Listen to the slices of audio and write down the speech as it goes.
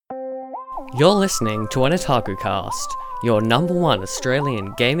You're listening to an OtakuCast, your number one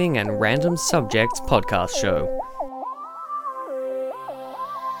Australian gaming and random subjects podcast show.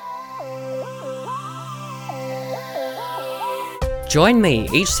 Join me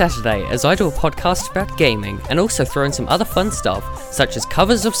each Saturday as I do a podcast about gaming and also throw in some other fun stuff, such as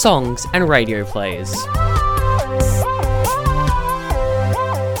covers of songs and radio plays.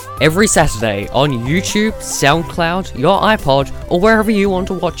 Every Saturday on YouTube, SoundCloud, your iPod, or wherever you want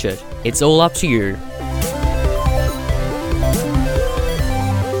to watch it. It's all up to you.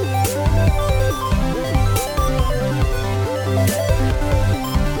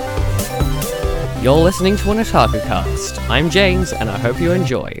 You're listening to an OtakuCast. I'm James, and I hope you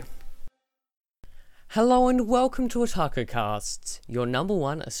enjoy. Hello and welcome to OtakuCast, your number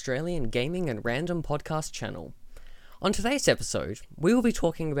one Australian gaming and random podcast channel. On today's episode, we will be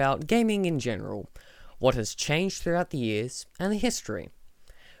talking about gaming in general, what has changed throughout the years, and the history.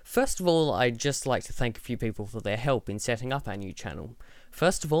 First of all, I'd just like to thank a few people for their help in setting up our new channel.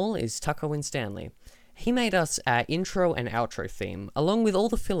 First of all is Tucker and Stanley. He made us our intro and outro theme, along with all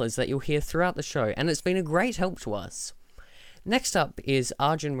the fillers that you'll hear throughout the show, and it's been a great help to us. Next up is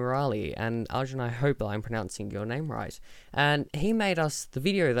Arjun Murali, and Arjun, I hope I'm pronouncing your name right, and he made us the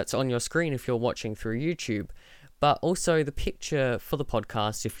video that's on your screen if you're watching through YouTube, but also the picture for the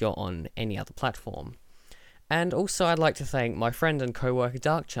podcast if you're on any other platform. And also I'd like to thank my friend and co-worker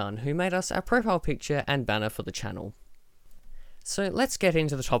Darkchan, who made us our profile picture and banner for the channel. So let's get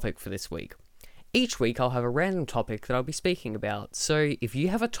into the topic for this week. Each week I'll have a random topic that I'll be speaking about, so if you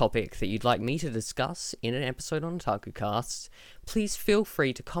have a topic that you'd like me to discuss in an episode on OtakuCast, please feel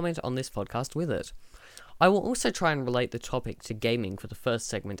free to comment on this podcast with it. I will also try and relate the topic to gaming for the first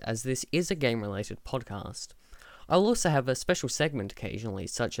segment, as this is a game-related podcast. I'll also have a special segment occasionally,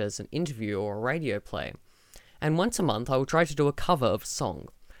 such as an interview or a radio play. And once a month I will try to do a cover of a song.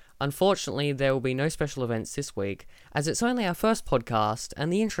 Unfortunately, there will be no special events this week, as it's only our first podcast,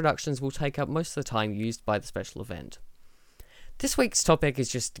 and the introductions will take up most of the time used by the special event. This week's topic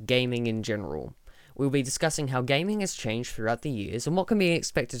is just gaming in general. We'll be discussing how gaming has changed throughout the years, and what can be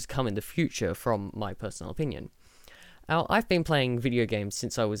expected to come in the future from my personal opinion. Now, I've been playing video games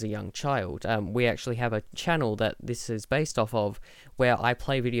since I was a young child. We actually have a channel that this is based off of, where I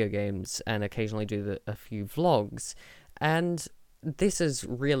play video games and occasionally do a few vlogs, and this has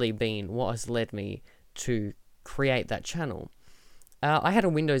really been what has led me to create that channel. I had a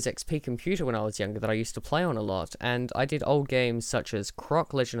Windows XP computer when I was younger that I used to play on a lot, and I did old games such as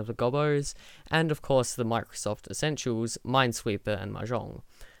Croc, Legend of the Gobos, and of course the Microsoft Essentials, Minesweeper and Mahjong.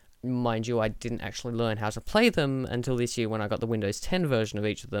 Mind you, I didn't actually learn how to play them until this year when I got the Windows 10 version of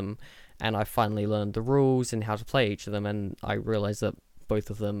each of them, and I finally learned the rules and how to play each of them, and I realized that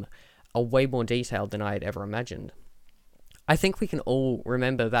both of them are way more detailed than I had ever imagined. I think we can all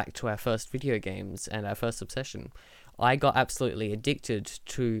remember back to our first video games and our first obsession. I got absolutely addicted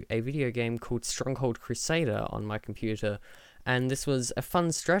to a video game called Stronghold Crusader on my computer, and this was a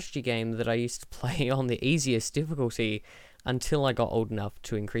fun strategy game that I used to play on the easiest difficulty until I got old enough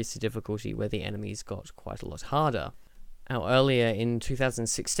to increase the difficulty where the enemies got quite a lot harder. Now, earlier in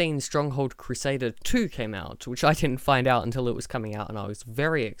 2016, Stronghold Crusader 2 came out, which I didn't find out until it was coming out, and I was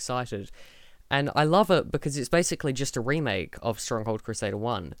very excited. And I love it because it's basically just a remake of Stronghold Crusader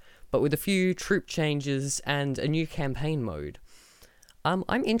 1, but with a few troop changes and a new campaign mode.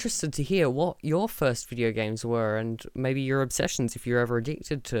 I'm interested to hear what your first video games were, and maybe your obsessions if you're ever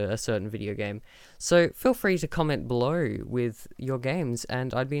addicted to a certain video game. So feel free to comment below with your games,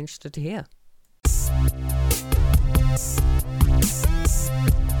 and I'd be interested to hear.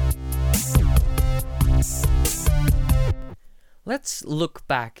 Let's look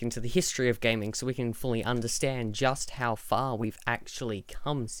back into the history of gaming so we can fully understand just how far we've actually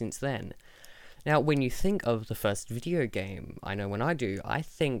come since then. Now, when you think of the first video game, I know when I do, I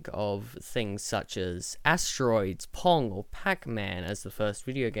think of things such as Asteroids, Pong, or Pac-Man as the first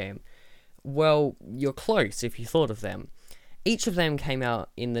video game. Well, you're close if you thought of them. Each of them came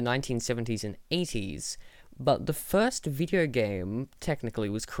out in the 1970s and 80s, but the first video game technically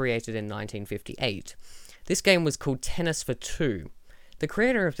was created in 1958. This game was called Tennis for Two. The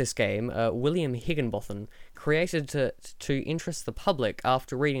creator of this game, William Higginbotham, created it to interest the public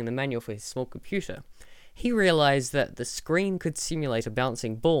after reading the manual for his small computer. He realized that the screen could simulate a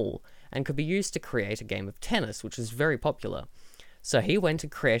bouncing ball and could be used to create a game of tennis, which was very popular. So he went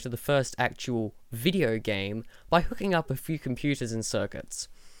and created the first actual video game by hooking up a few computers and circuits.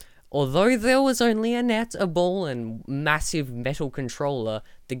 Although there was only a net, a ball, and massive metal controller,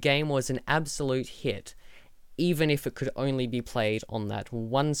 the game was an absolute hit, even if it could only be played on that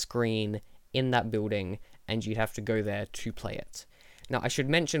one screen in that building, and you'd have to go there to play it. Now, I should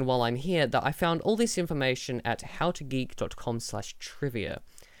mention while I'm here that I found all this information at howtogeek.com/trivia,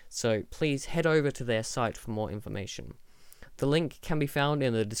 so please head over to their site for more information. The link can be found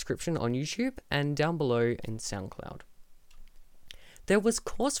in the description on YouTube and down below in SoundCloud. There was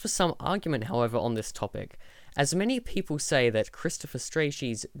cause for some argument, however, on this topic, as many people say that Christopher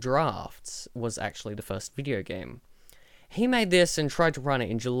Strachey's Drafts was actually the first video game. He made this and tried to run it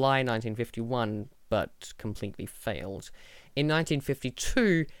in July 1951, but completely failed. In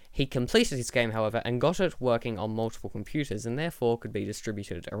 1952, he completed his game, however, and got it working on multiple computers, and therefore could be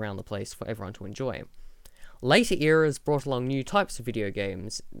distributed around the place for everyone to enjoy. Later eras brought along new types of video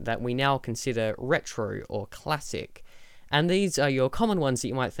games that we now consider retro or classic, and these are your common ones that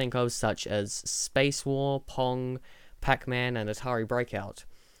you might think of, such as Space War, Pong, Pac-Man, and Atari Breakout.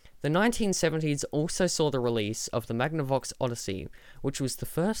 The 1970s also saw the release of the Magnavox Odyssey, which was the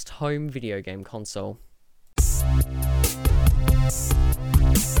first home video game console.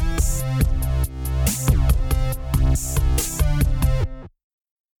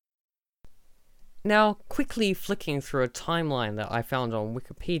 Now, quickly flicking through a timeline that I found on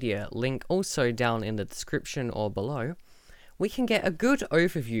Wikipedia, link also down in the description or below, we can get a good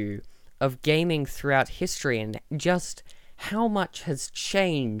overview of gaming throughout history and just how much has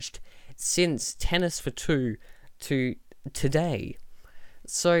changed since Tennis for Two to today.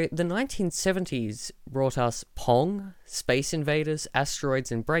 So, the 1970s brought us Pong, Space Invaders,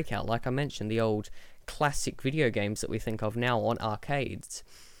 Asteroids, and Breakout, like I mentioned, the old classic video games that we think of now on arcades.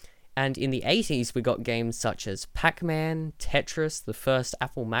 And in the 80s, we got games such as Pac-Man, Tetris, the first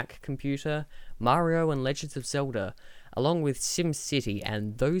Apple Mac computer, Mario, and Legends of Zelda, along with SimCity,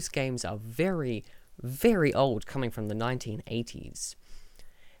 and those games are very, very old, coming from the 1980s.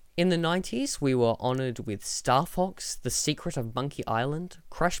 In the 90s, we were honoured with Star Fox, The Secret of Monkey Island,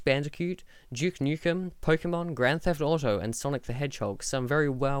 Crash Bandicoot, Duke Nukem, Pokemon, Grand Theft Auto, and Sonic the Hedgehog, some very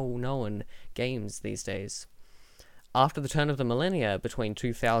well-known games these days. After the turn of the millennia, between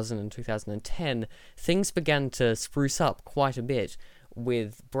 2000 and 2010, things began to spruce up quite a bit,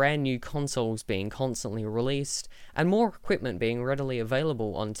 with brand new consoles being constantly released, and more equipment being readily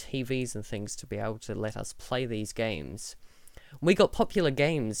available on TVs and things to be able to let us play these games. We got popular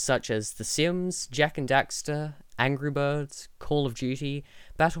games such as The Sims, Jak and Daxter, Angry Birds, Call of Duty,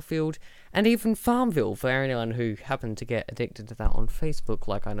 Battlefield, and even Farmville for anyone who happened to get addicted to that on Facebook,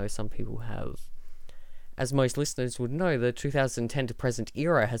 like I know some people have. As most listeners would know, the 2010 to present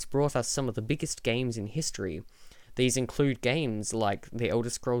era has brought us some of the biggest games in history. These include games like The Elder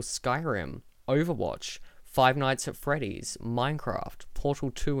Scrolls Skyrim, Overwatch, Five Nights at Freddy's, Minecraft,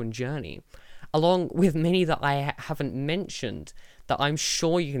 Portal 2 and Journey, along with many that I haven't mentioned that I'm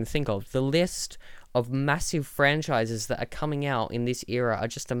sure you can think of. The list of massive franchises that are coming out in this era are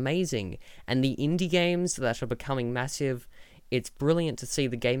just amazing, and the indie games that are becoming massive, it's brilliant to see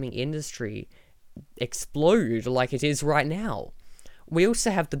the gaming industry explode like it is right now. We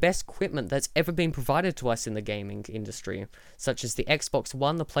also have the best equipment that's ever been provided to us in the gaming industry, such as the Xbox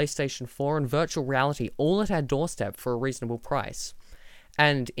One, the PlayStation 4, and virtual reality, all at our doorstep for a reasonable price.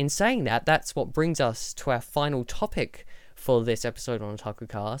 And in saying that, that's what brings us to our final topic for this episode on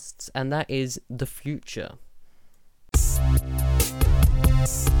OtakuCasts, and that is the future.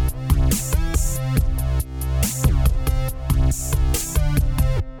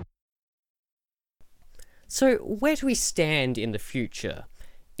 So, where do we stand in the future?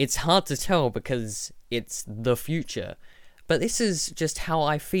 It's hard to tell because it's the future, but this is just how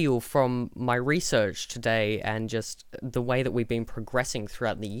I feel from my research today and just the way that we've been progressing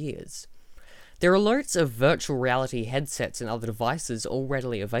throughout the years. There are loads of virtual reality headsets and other devices all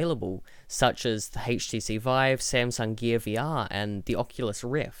readily available, such as the HTC Vive, Samsung Gear VR, and the Oculus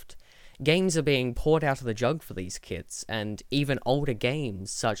Rift. Games are being poured out of the jug for these kits, and even older games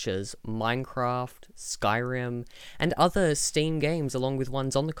such as Minecraft, Skyrim, and other Steam games along with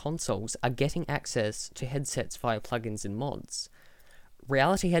ones on the consoles are getting access to headsets via plugins and mods.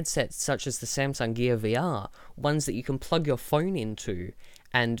 Reality headsets such as the Samsung Gear VR, ones that you can plug your phone into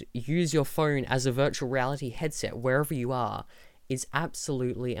and use your phone as a virtual reality headset wherever you are, is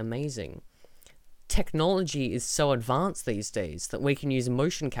absolutely amazing. Technology is so advanced these days that we can use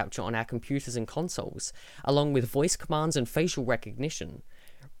motion capture on our computers and consoles, along with voice commands and facial recognition.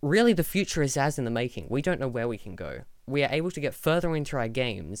 Really, the future is ours in the making. We don't know where we can go. We are able to get further into our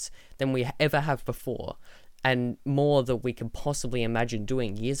games than we ever have before, and more than we could possibly imagine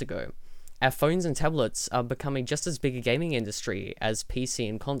doing years ago. Our phones and tablets are becoming just as big a gaming industry as PC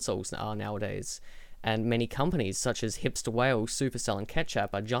and consoles are nowadays, and many companies such as Hipster Whale, Supercell, and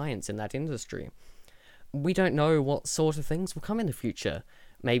Ketchup are giants in that industry. We don't know what sort of things will come in the future.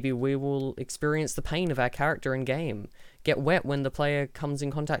 Maybe we will experience the pain of our character in game, get wet when the player comes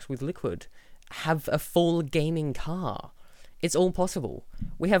in contact with liquid, have a full gaming car. It's all possible.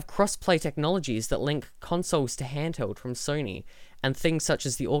 We have cross-play technologies that link consoles to handheld from Sony, and things such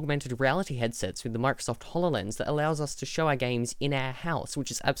as the augmented reality headsets with the Microsoft HoloLens that allows us to show our games in our house,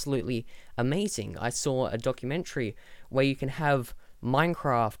 which is absolutely amazing. I saw a documentary where you can have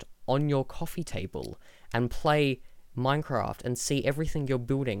Minecraft on your coffee table and play Minecraft and see everything you're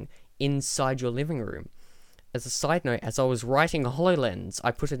building inside your living room. As a side note, as I was writing HoloLens,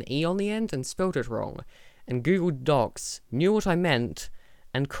 I put an E on the end and spelled it wrong, and Google Docs knew what I meant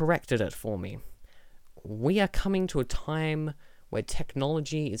and corrected it for me. We are coming to a time where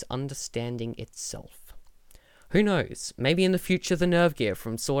technology is understanding itself. Who knows, maybe in the future the Nerve Gear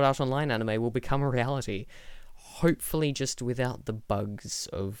from Sword Art Online anime will become a reality. Hopefully just without the bugs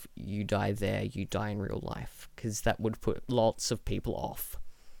of you die there, you die in real life, because that would put lots of people off.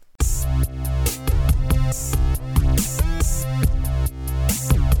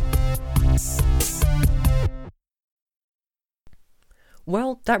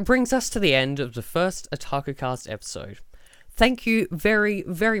 Well, that brings us to the end of the first OtakuCast episode. Thank you very,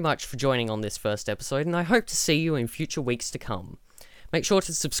 very much for joining on this first episode, and I hope to see you in future weeks to come. Make sure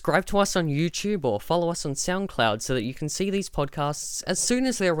to subscribe to us on YouTube or follow us on SoundCloud so that you can see these podcasts as soon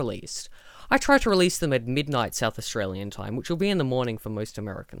as they're released. I try to release them at midnight South Australian time, which will be in the morning for most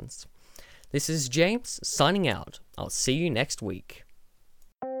Americans. This is James, signing out. I'll see you next week.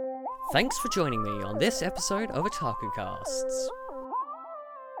 Thanks for joining me on this episode of OtakuCasts.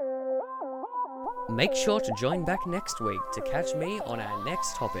 Make sure to join back next week to catch me on our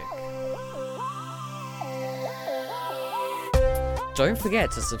next topic. Don't forget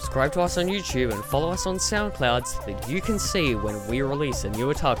to subscribe to us on YouTube and follow us on SoundCloud so that you can see when we release a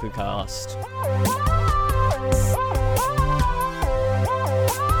new OtakuCast.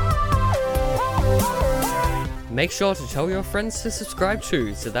 Make sure to tell your friends to subscribe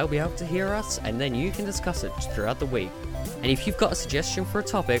too, so they'll be able to hear us and then you can discuss it throughout the week. And if you've got a suggestion for a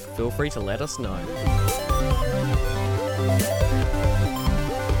topic, feel free to let us know.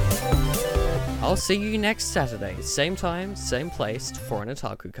 I'll see you next Saturday, same time, same place, for an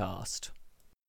OtakuCast.